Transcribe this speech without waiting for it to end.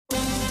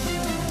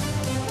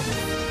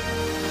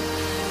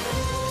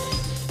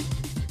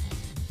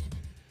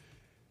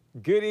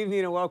Good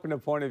evening and welcome to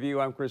Point of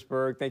View. I'm Chris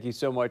Berg. Thank you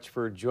so much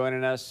for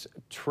joining us.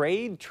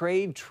 Trade,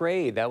 trade,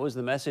 trade. That was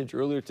the message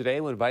earlier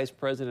today when Vice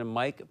President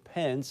Mike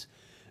Pence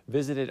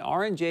visited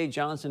R&J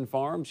Johnson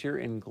Farms here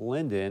in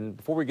Glendon.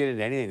 Before we get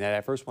into anything,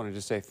 I first want to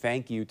just say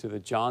thank you to the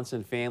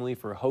Johnson family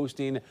for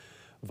hosting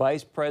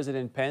Vice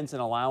President Pence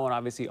and allowing,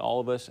 obviously,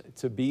 all of us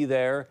to be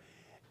there.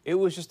 It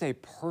was just a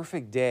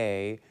perfect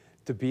day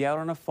to be out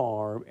on a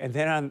farm, and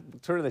then on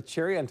sort of the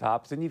cherry on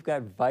top, then you've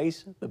got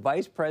the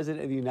Vice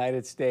President of the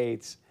United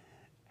States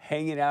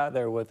hanging out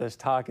there with us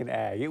talking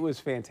ag. It was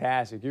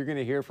fantastic. You're going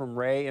to hear from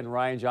Ray and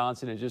Ryan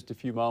Johnson in just a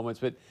few moments,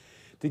 but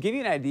to give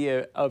you an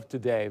idea of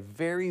today,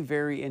 very,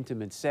 very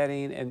intimate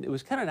setting, and it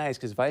was kind of nice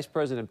because Vice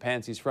President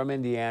Pence, he's from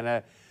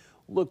Indiana,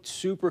 looked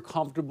super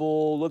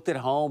comfortable, looked at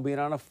home, being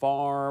on a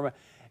farm.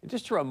 And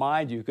just to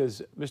remind you,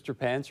 because Mr.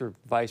 Pence, or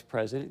Vice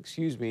President,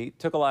 excuse me,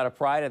 took a lot of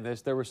pride in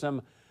this, there were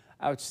some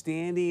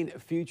outstanding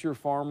future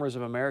farmers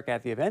of America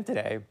at the event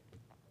today.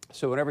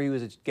 So whenever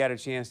he got a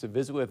chance to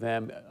visit with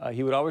them,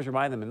 he would always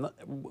remind them, and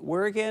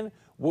where again?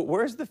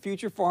 Where's the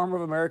future farmer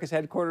of America's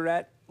headquartered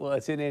at? Well,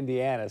 it's in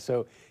Indiana.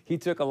 So he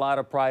took a lot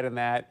of pride in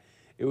that.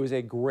 It was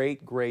a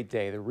great, great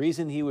day. The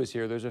reason he was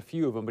here, there's a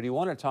few of them, but he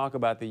wanted to talk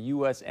about the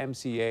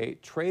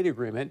USMCA trade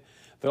agreement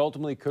that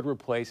ultimately could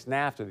replace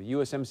NAFTA. The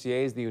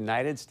USMCA is the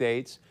United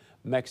States,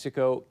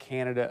 Mexico,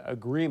 Canada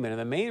agreement.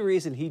 And the main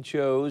reason he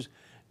chose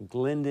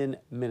Glendon,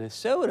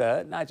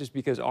 Minnesota, not just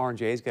because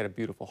R&J's got a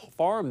beautiful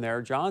farm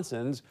there,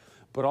 Johnson's,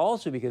 but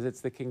also because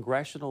it's the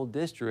congressional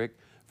district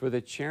for the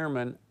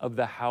chairman of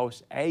the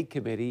House Ag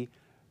Committee,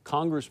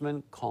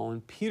 Congressman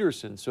Collin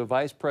Peterson. So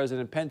Vice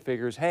President Pence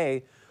figures,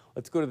 hey,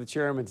 let's go to the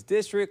chairman's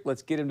district,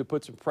 let's get him to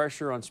put some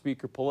pressure on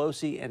Speaker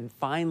Pelosi and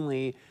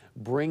finally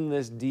bring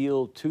this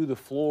deal to the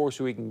floor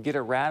so we can get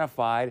it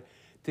ratified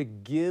to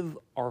give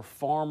our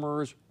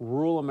farmers,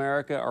 rural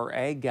America, our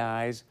ag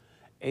guys,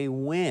 a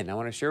win. I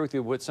want to share with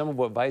you some of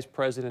what Vice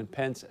President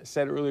Pence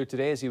said earlier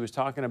today as he was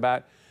talking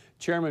about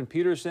Chairman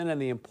Peterson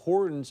and the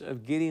importance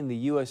of getting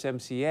the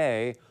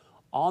USMCA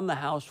on the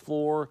House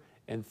floor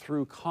and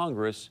through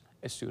Congress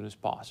as soon as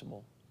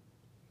possible.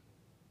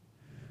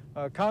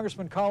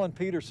 Congressman Collin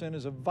Peterson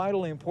is a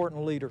vitally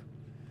important leader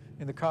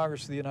in the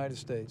Congress of the United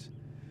States.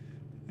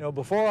 You know,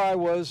 before I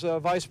was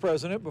Vice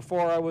President,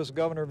 before I was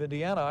Governor of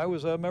Indiana, I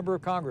was a member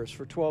of Congress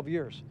for 12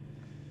 years.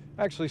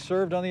 I actually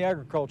served on the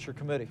Agriculture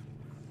Committee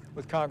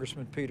with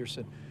Congressman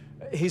Peterson.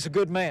 He's a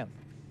good man,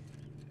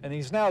 and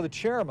he's now the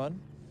chairman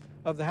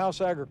of the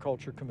House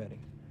Agriculture Committee.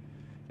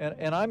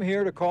 And I'm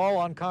here to call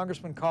on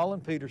Congressman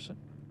Collin Peterson,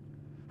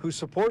 who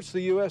supports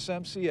the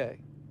USMCA,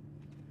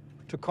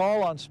 to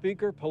call on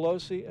Speaker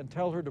Pelosi and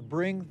tell her to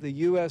bring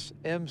the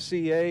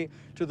USMCA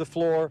to the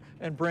floor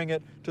and bring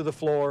it to the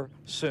floor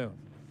soon.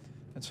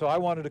 And so I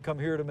wanted to come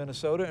here to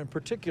Minnesota, and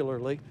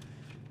particularly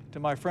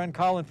to my friend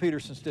Collin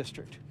Peterson's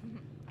district,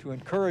 to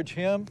encourage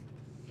him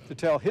to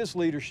tell his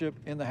leadership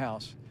in the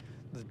House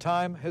the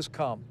time has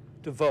come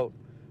to vote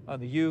on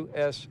the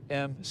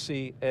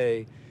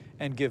USMCA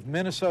and give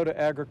Minnesota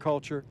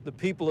agriculture, the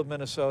people of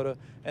Minnesota,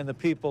 and the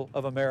people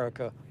of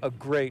America a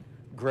great,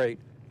 great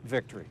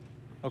victory.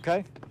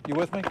 Okay? You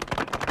with me?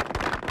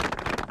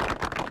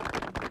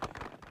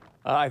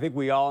 I think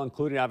we all,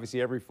 including obviously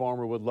every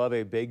farmer, would love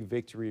a big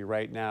victory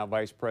right now,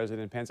 Vice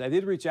President Pence. I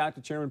did reach out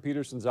to Chairman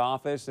Peterson's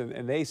office,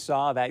 and they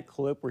saw that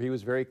clip where he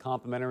was very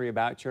complimentary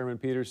about Chairman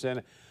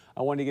Peterson.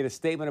 I wanted to get a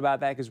statement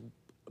about that because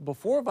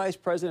before Vice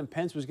President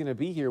Pence was going to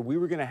be here, we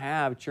were going to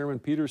have Chairman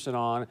Peterson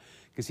on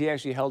because he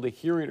actually held a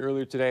hearing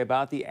earlier today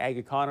about the ag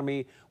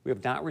economy. We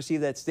have not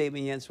received that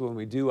statement yet, so when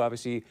we do,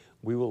 obviously,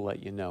 we will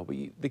let you know. But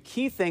the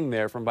key thing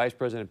there from Vice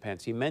President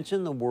Pence, he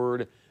mentioned the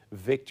word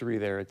victory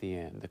there at the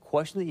end. The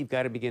question that you've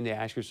got to begin to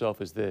ask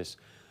yourself is this: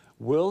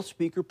 will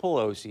Speaker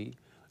Pelosi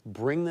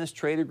bring this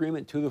trade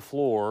agreement to the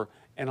floor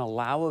and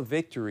allow a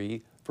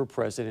victory for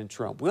President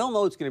Trump? We all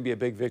know it's going to be a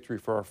big victory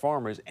for our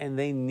farmers, and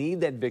they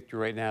need that victory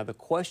right now. The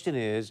question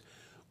is,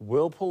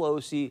 will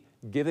Pelosi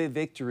give a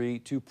victory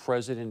to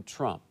President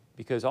Trump?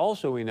 Because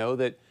also we know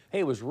that, hey,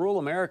 it was rural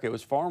America, it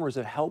was farmers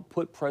that helped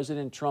put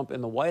President Trump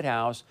in the White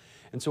House.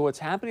 And so what's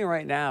happening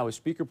right now is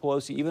Speaker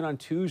Pelosi, even on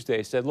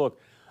Tuesday, said,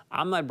 look,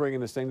 I'm not bringing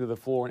this thing to the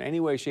floor in any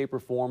way, shape, or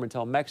form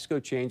until Mexico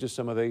changes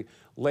some of the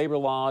labor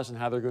laws and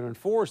how they're going to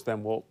enforce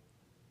them. Well,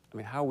 I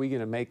mean, how are we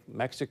going to make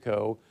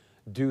Mexico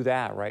do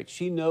that, right?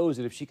 She knows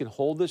that if she can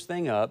hold this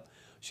thing up,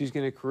 she's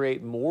going to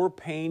create more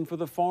pain for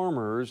the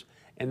farmers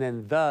and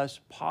then thus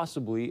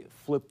possibly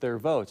flip their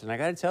votes. And I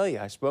got to tell you,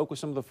 I spoke with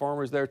some of the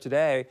farmers there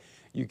today.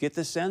 You get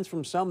the sense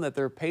from some that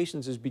their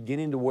patience is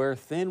beginning to wear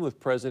thin with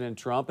President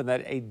Trump and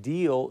that a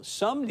deal,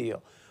 some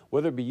deal,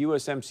 whether it be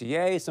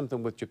USMCA,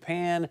 something with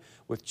Japan,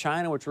 with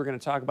China, which we're going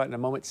to talk about in a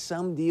moment,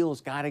 some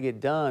deals got to get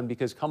done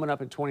because coming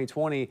up in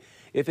 2020,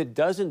 if it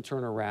doesn't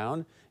turn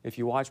around, if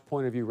you watch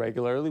Point of View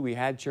regularly, we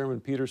had Chairman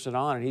Peterson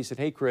on and he said,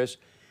 hey, Chris,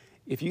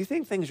 if you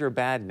think things are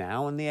bad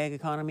now in the ag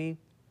economy,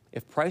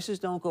 if prices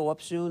don't go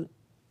up soon,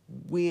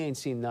 we ain't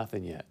seen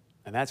nothing yet.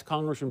 And that's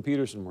Congressman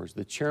Peterson,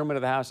 the chairman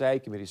of the House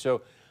Ag Committee.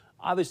 So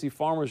obviously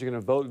farmers are going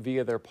to vote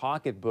via their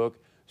pocketbook.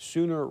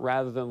 sooner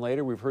rather than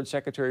later. We've heard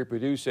Secretary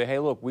Perdue say, hey,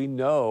 look, we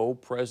know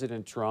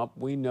President Trump.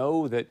 We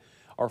know that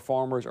our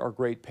farmers are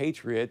great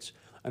patriots.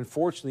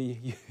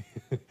 Unfortunately,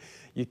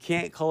 you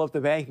can't call up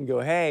the bank and go,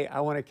 hey, I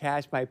want to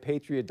cash my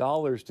Patriot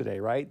dollars today,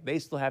 right? They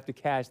still have to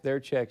cash their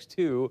checks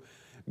too,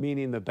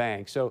 meaning the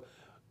bank. So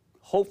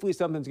hopefully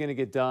something's going to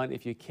get done.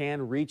 If you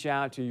can, reach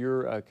out to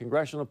your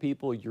congressional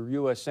people, your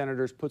U.S.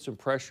 senators, put some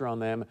pressure on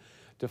them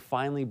to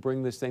finally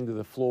bring this thing to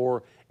the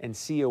floor and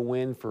see a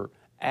win for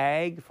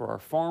ag, for our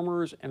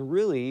farmers, and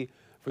really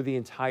for the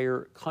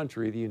entire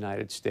country, the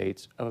United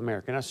States of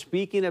America. Now,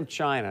 speaking of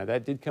China,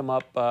 that did come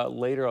up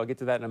later. I'll get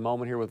to that in a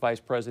moment here with Vice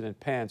President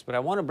Pence. But I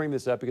want to bring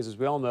this up because, as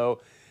we all know,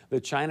 the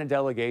China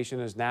delegation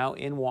is now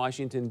in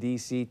Washington,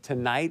 D.C.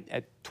 tonight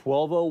at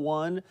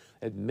 12:01,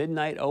 at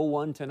midnight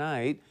 01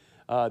 tonight.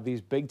 These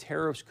big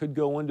tariffs could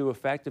go into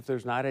effect if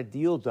there's not a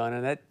deal done,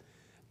 and that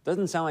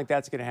doesn't sound like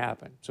that's going to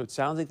happen. So it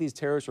sounds like these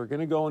tariffs are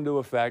going to go into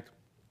effect.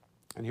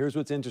 And here's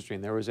what's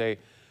interesting. There was a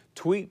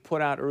tweet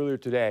put out earlier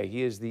today.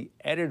 He is the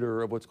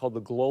editor of what's called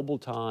the Global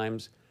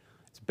Times.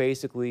 It's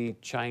basically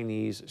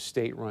Chinese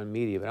state-run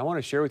media. But I want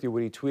to share with you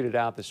what he tweeted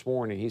out this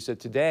morning. He said,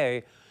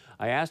 today,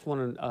 I asked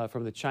one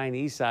from the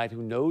Chinese side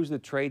who knows the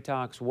trade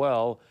talks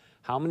well,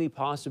 how many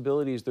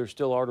possibilities there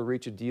still are to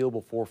reach a deal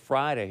before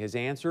Friday. His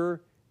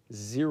answer,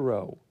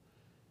 0.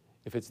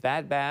 If it's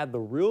that bad, the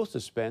real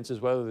suspense is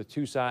whether the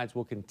two sides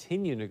will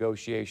continue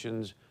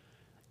negotiations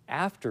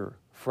after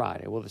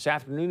Friday. Well, this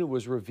afternoon it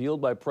was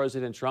revealed by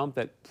President Trump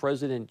that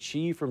President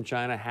Xi from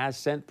China has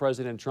sent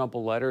President Trump a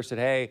letter, said,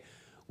 hey,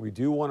 we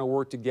do want to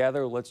work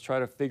together. Let's try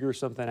to figure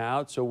something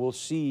out. So we'll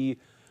see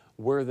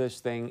where this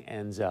thing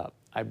ends up.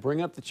 I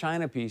bring up the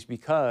China piece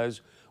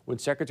because when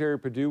Secretary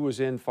Perdue was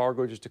in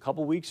Fargo just a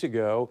couple weeks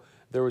ago,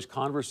 there was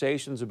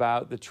conversations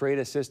about the trade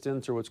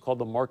assistance, or what's called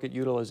the market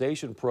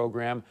utilization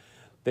program.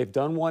 They've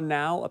done one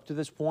now up to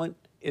this point.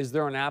 Is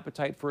there an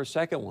appetite for a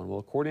second one? Well,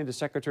 according to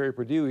Secretary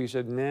Perdue, he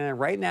said, nah,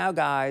 right now,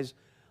 guys,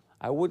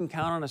 I wouldn't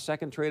count on a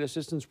second trade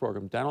assistance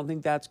program. I don't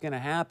think that's going to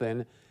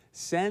happen.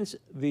 Since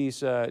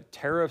these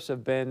tariffs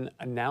have been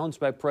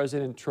announced by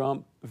President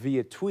Trump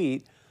via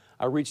tweet,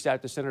 I reached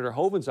out to Senator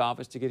Hovind's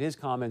office to get his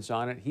comments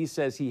on it. He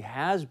says he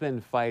has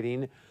been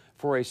fighting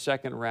for a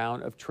second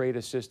round of trade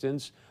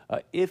assistance,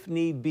 if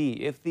need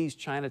be, if these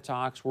China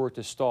talks were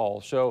to stall.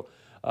 So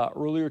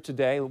earlier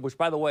today, which,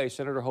 by the way,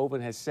 Senator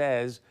Hovind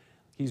says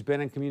he's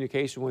been in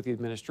communication with the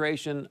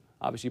administration,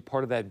 obviously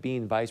part of that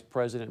being Vice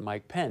President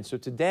Mike Pence. So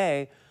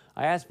today,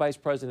 I asked Vice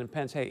President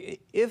Pence, hey,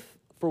 if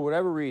for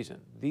whatever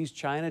reason these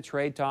China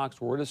trade talks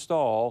were to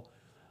stall,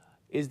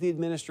 is the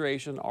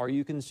administration, are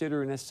you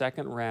considering a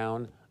second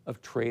round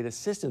of trade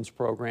assistance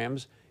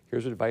programs?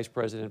 Here's what Vice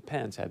President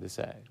Pence had to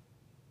say.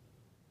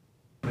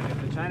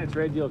 If the China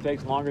trade deal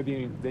takes longer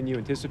than you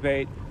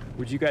anticipate,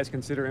 would you guys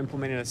consider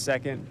implementing a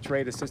second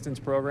trade assistance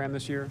program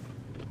this year?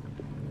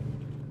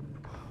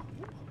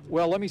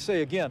 Well, let me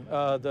say again,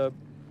 the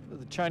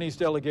Chinese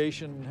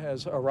delegation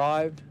has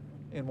arrived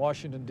in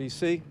Washington,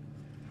 D.C.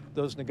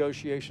 Those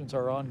negotiations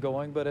are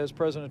ongoing, but as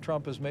President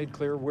Trump has made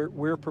clear,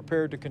 we're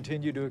prepared to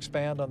continue to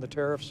expand on the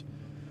tariffs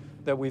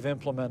that we've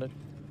implemented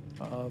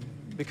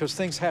because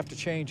things have to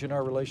change in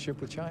our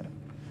relationship with China.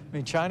 I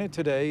mean, China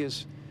today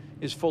is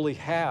fully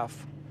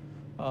half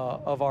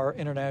of our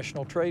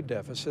international trade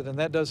deficit, and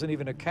that doesn't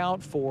even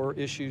account for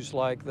issues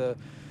like the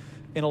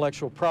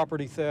intellectual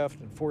property theft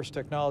and forced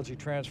technology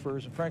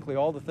transfers, and frankly,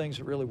 all the things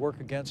that really work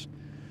against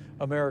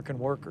American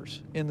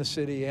workers in the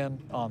city and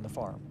on the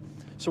farm.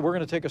 So we're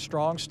going to take a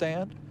strong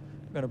stand.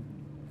 We're going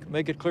to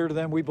make it clear to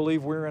them we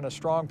believe we're in a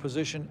strong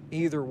position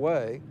either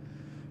way,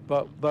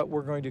 but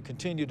we're going to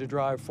continue to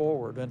drive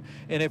forward. And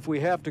if we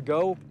have to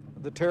go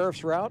the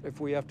tariffs route, if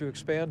we have to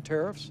expand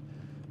tariffs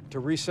to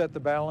reset the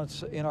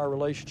balance in our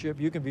relationship,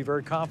 you can be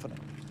very confident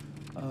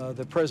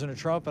that President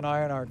Trump and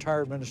I and our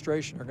entire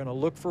administration are going to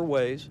look for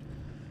ways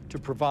to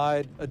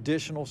provide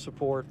additional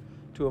support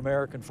to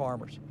American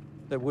farmers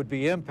that would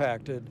be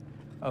impacted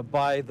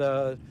by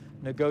the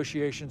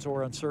negotiations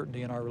or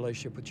uncertainty in our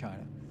relationship with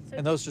China.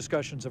 And those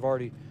discussions have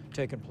already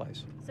taken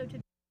place.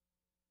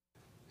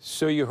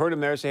 So you heard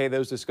him there say, hey,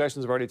 those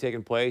discussions have already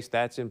taken place.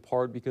 That's in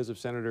part because of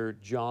Senator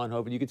John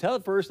Hoeven. You could tell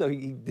at first, though,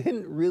 he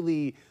didn't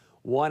really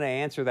want to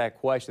answer that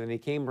question. And he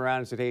came around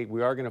and said, hey,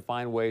 we are going to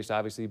find ways to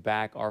obviously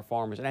back our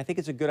farmers. And I think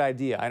it's a good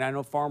idea. And I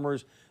know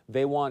farmers,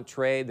 they want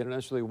trade. They don't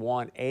necessarily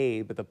want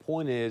aid. But the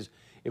point is,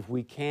 if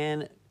we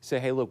can say,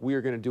 hey, look, we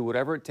are going to do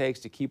whatever it takes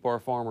to keep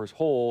our farmers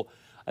whole,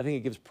 I think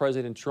it gives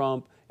President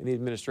Trump and the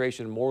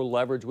administration more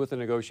leverage with the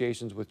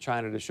negotiations with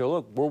China to show,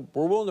 look,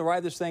 we're willing to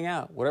ride this thing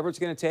out. Whatever it's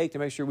going to take to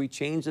make sure we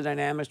change the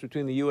dynamics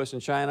between the U.S.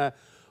 and China,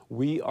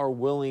 we are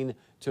willing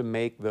to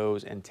make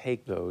those and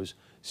take those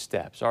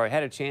steps. All right, I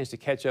had a chance to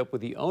catch up with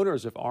the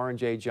owners of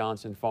R&J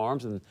Johnson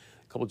Farms and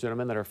a couple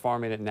gentlemen that are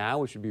farming it now,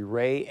 which would be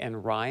Ray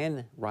and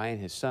Ryan. Ryan,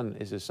 his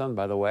son,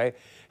 by the way.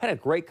 Had a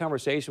great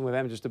conversation with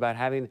them just about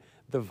having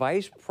the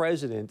Vice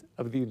President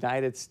of the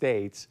United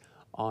States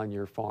on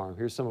your farm.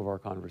 Here's some of our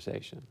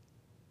conversation.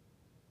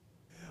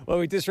 Well,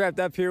 we just wrapped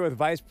up here with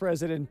Vice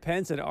President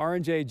Pence at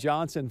R&J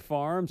Johnson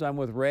Farms. I'm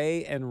with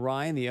Ray and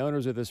Ryan, the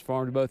owners of this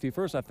farm. To both of you,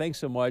 first off, thanks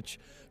so much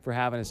for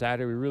having us out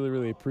here. We really,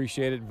 really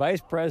appreciate it. Vice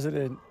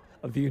President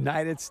of the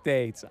United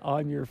States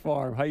on your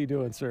farm. How you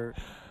doing, sir?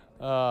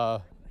 I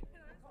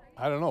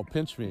don't know.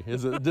 Pinch me.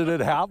 Did it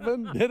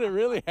happen? Did it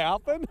really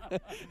happen?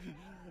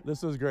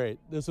 This was great.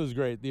 This was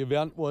great. The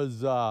event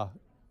was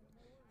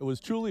it was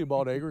truly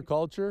about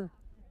agriculture,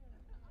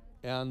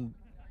 and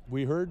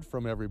we heard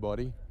from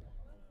everybody.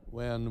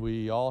 When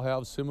we all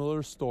have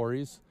similar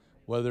stories,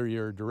 whether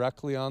you're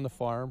directly on the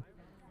farm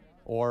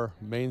or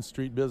Main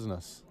Street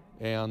business.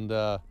 And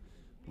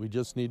we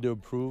just need to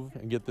improve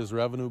and get this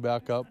revenue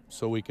back up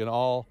so we can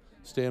all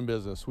stay in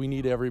business. We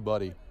need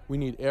everybody. We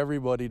need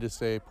everybody to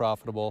stay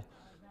profitable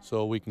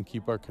so we can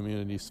keep our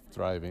communities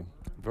thriving.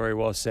 Very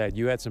well said.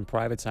 You had some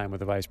private time with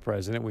the Vice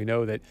President. We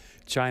know that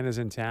China's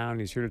in town.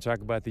 He's here to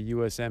talk about the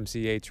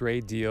USMCA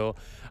trade deal.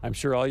 I'm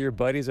sure all your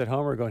buddies at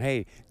home are going,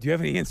 hey, do you have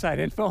any inside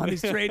info on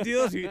these trade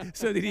deals?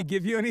 So did he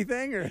give you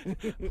anything? Or?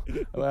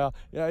 Well,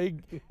 yeah,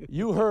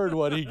 you heard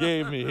what he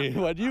gave me.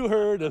 What you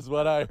heard is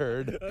what I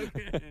heard.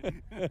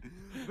 Okay.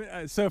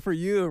 So for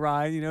you,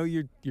 Ryan, you know,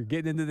 you're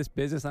getting into this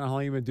business. I don't know how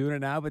long you've been doing it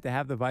now, but to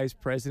have the Vice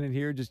President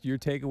here, just your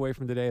takeaway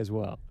from today as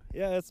well.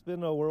 Yeah, it's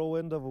been a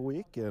whirlwind of a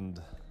week,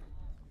 and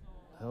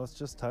now it's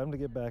just time to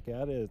get back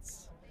at it.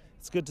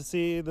 It's good to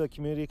see the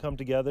community come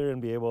together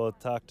and be able to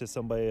talk to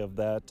somebody of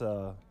that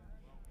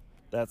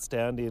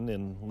standing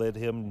and let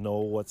him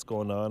know what's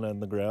going on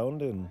the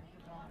ground, and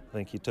I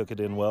think he took it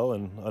in well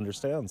and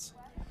understands.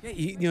 Yeah,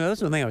 you know,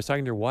 that's one thing. I was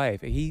talking to your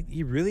wife.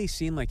 He really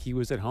seemed like he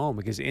was at home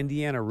because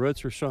Indiana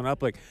roots were showing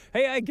up like,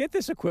 hey, I get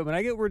this equipment.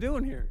 I get what we're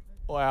doing here.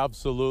 Oh,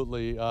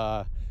 absolutely.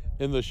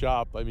 In the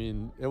shop, I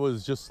mean, it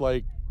was just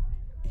like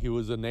he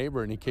was a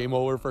neighbor and he came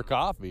over for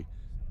coffee.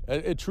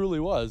 It truly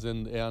was,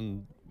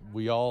 and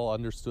we all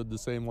understood the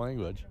same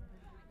language.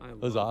 It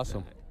was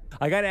awesome. That.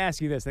 I got to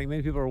ask you this. I think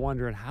many people are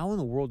wondering, how in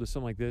the world does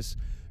something like this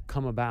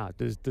come about?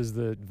 Does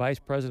the Vice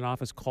President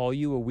office call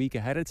you a week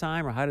ahead of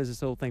time, or how does this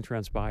whole thing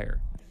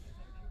transpire?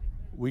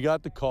 We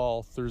got the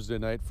call Thursday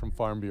night from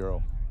Farm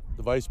Bureau.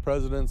 The Vice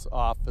President's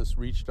office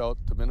reached out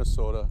to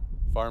Minnesota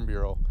Farm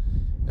Bureau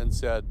and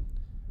said,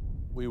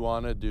 we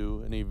want to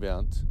do an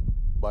event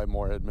by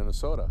Moorhead,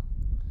 Minnesota.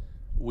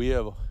 We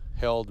have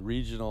held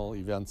regional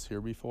events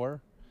here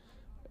before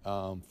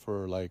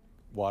for like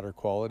water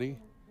quality,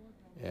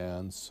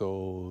 and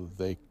so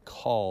they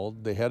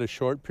called. They had a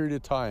short period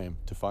of time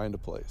to find a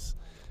place.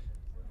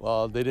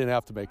 Well, they didn't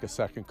have to make a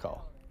second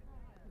call,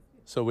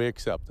 so we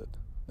accepted.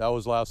 That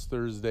was last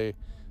Thursday.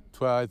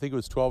 I think it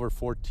was 12 or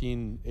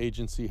 14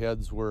 agency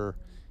heads were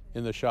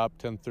in the shop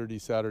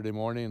 10:30 Saturday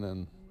morning,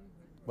 and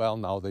well,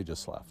 now they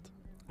just left.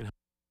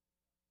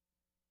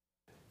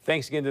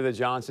 Thanks again to the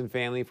Johnson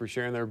family for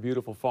sharing their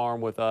beautiful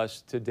farm with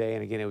us today.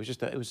 And again, it was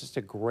just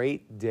a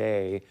great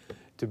day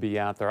to be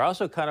out there. I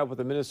also caught up with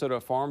the Minnesota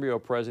Farm Bureau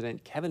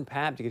President Kevin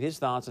Papp to get his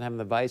thoughts on having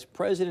the Vice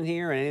President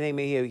here and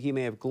anything he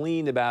may have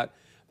gleaned about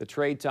the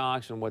trade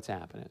talks and what's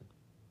happening.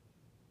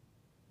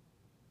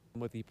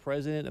 With the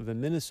President of the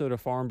Minnesota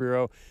Farm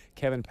Bureau,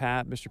 Kevin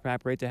Papp. Mr.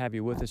 Papp, great to have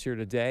you with us here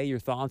today. Your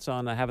thoughts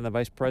on having the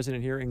Vice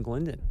President here in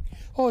Glyndon?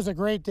 Oh, it was a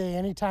great day.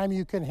 Anytime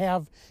you can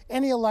have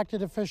any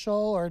elected official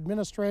or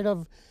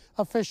administrative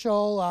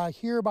official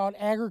hear about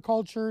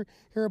agriculture,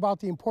 hear about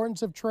the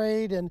importance of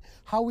trade and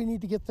how we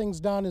need to get things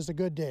done is a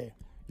good day.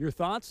 Your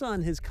thoughts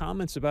on his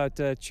comments about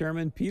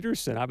Chairman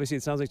Peterson? Obviously,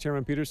 it sounds like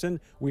Chairman Peterson,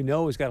 we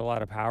know, has got a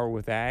lot of power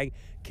with ag.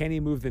 Can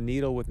he move the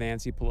needle with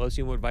Nancy Pelosi,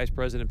 and what Vice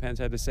President Pence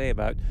had to say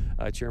about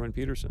Chairman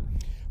Peterson?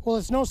 Well,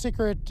 it's no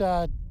secret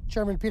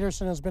Chairman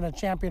Peterson has been a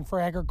champion for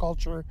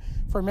agriculture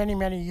for many,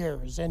 many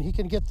years, and he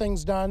can get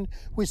things done.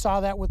 We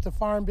saw that with the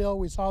Farm Bill.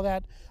 We saw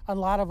that on a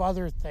lot of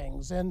other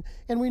things, and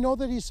we know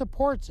that he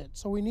supports it.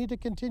 So we need to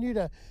continue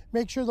to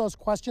make sure those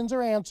questions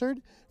are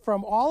answered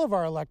from all of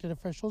our elected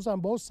officials on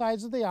both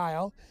sides of the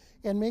aisle,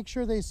 and make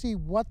sure they see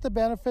what the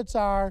benefits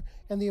are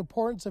and the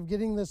importance of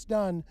getting this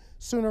done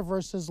sooner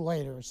versus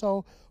later.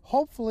 So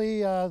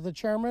hopefully the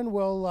chairman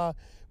will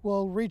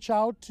reach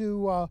out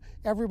to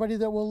everybody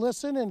that will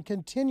listen and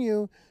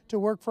continue to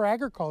work for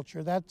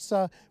agriculture. That's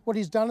what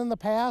he's done in the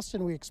past,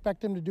 and we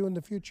expect him to do in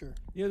the future.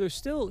 You know, there's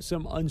still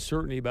some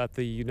uncertainty about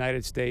the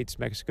United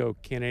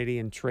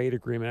States-Mexico-Canadian trade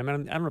agreement. I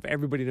mean, I don't know if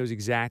everybody knows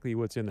exactly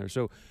what's in there.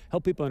 So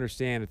help people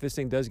understand, if this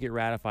thing does get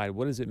ratified,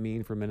 what does it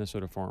mean for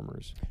Minnesota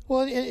farmers?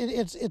 Well,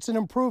 it's an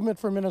improvement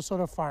for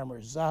Minnesota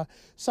farmers.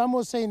 Some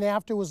will say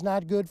NAFTA was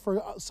not good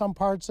for some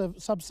parts of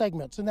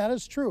subsegments, and that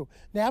is true.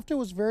 NAFTA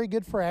was very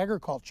good for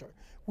agriculture.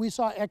 We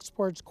saw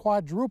exports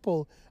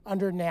quadruple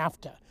under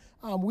NAFTA.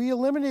 We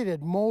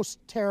eliminated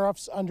most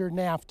tariffs under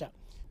NAFTA.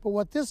 But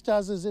what this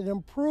does is it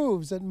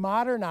improves, it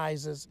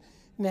modernizes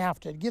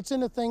NAFTA. It gets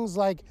into things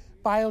like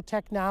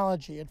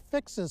biotechnology. It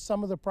fixes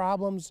some of the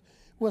problems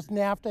with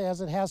NAFTA as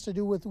it has to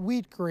do with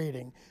wheat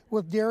grading,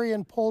 with dairy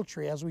and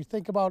poultry, as we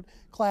think about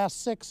Class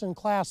 6 and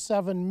Class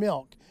 7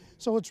 milk.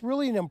 So it's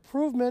really an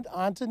improvement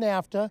onto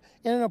NAFTA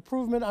and an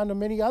improvement onto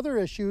many other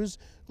issues,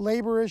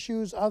 labor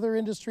issues, other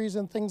industries,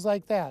 and things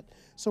like that.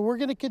 So we're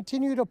going to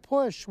continue to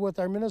push with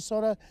our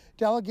Minnesota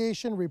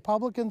delegation,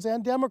 Republicans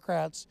and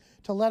Democrats,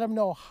 to let them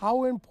know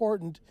how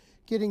important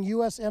getting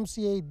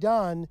USMCA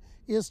done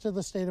is to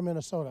the state of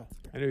Minnesota.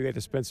 I know you got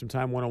to spend some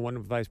time one-on-one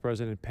with Vice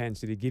President Pence.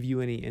 Did he give you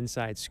any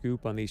inside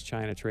scoop on these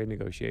China trade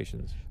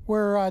negotiations?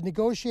 We're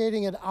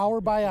negotiating it hour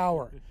by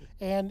hour,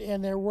 and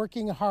they're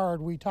working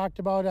hard. We talked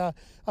about a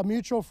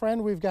mutual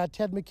friend. We've got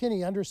Ted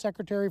McKinney,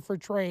 Undersecretary for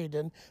Trade,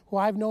 and who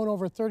I've known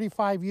over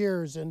 35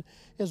 years, and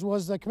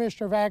was the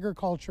Commissioner of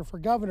Agriculture for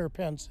Governor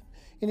Pence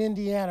in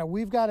Indiana.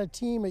 We've got a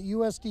team at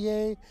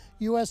USDA,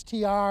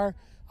 USTR,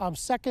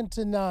 second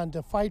to none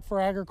to fight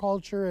for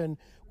agriculture, and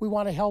we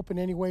want to help in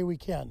any way we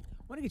can.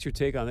 I want to get your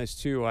take on this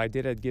too. I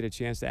did get a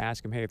chance to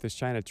ask him, hey, if this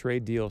China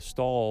trade deal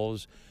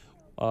stalls,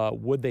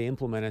 would they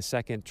implement a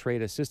second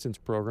trade assistance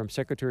program?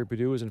 Secretary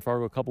Perdue was in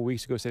Fargo a couple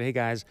weeks ago, said, hey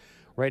guys,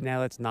 right now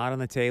that's not on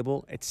the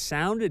table. It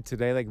sounded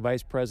today like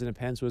Vice President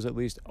Pence was at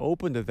least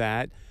open to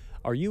that.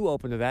 Are you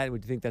open to that?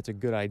 Would you think that's a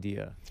good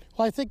idea?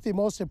 Well, I think the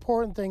most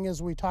important thing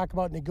is we talk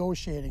about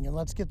negotiating and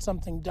let's get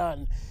something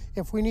done.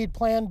 If we need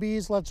plan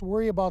Bs, let's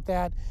worry about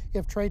that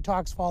if trade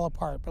talks fall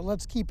apart. But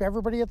let's keep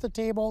everybody at the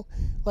table.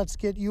 Let's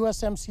get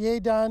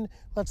USMCA done.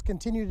 Let's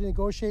continue to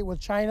negotiate with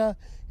China,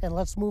 and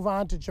let's move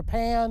on to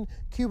Japan,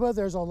 Cuba.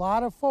 There's a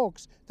lot of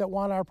folks that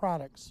want our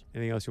products.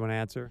 Anything else you want to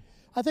answer?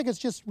 I think it's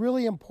just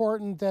really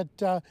important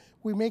that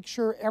we make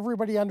sure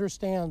everybody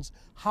understands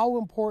how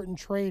important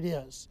trade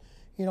is.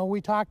 You know,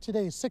 we talked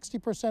today,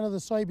 60% of the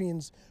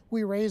soybeans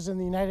we raise in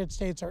the United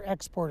States are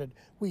exported.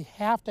 We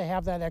have to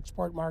have that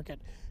export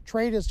market.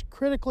 Trade is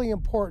critically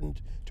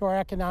important to our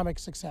economic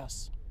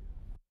success.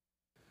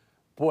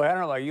 Boy, I don't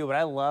know about you, but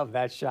I love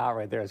that shot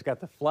right there. It's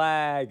got the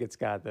flag, it's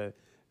got the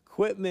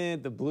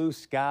equipment, the blue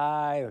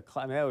sky, the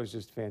climate. That was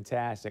just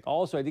fantastic.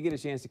 Also, I did get a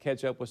chance to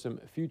catch up with some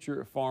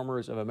future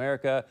farmers of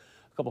America,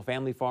 a couple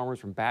family farmers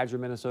from Badger,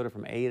 Minnesota,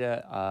 from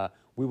Ada.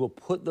 We will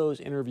put those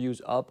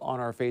interviews up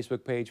on our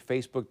Facebook page,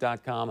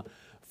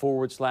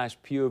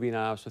 facebook.com/POV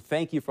Now. So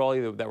thank you for all of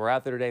you that were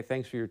out there today.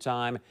 Thanks for your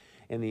time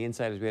and the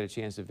insight as we had a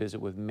chance to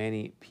visit with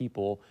many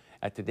people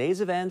at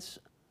today's events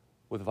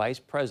with Vice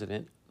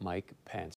President Mike Pence.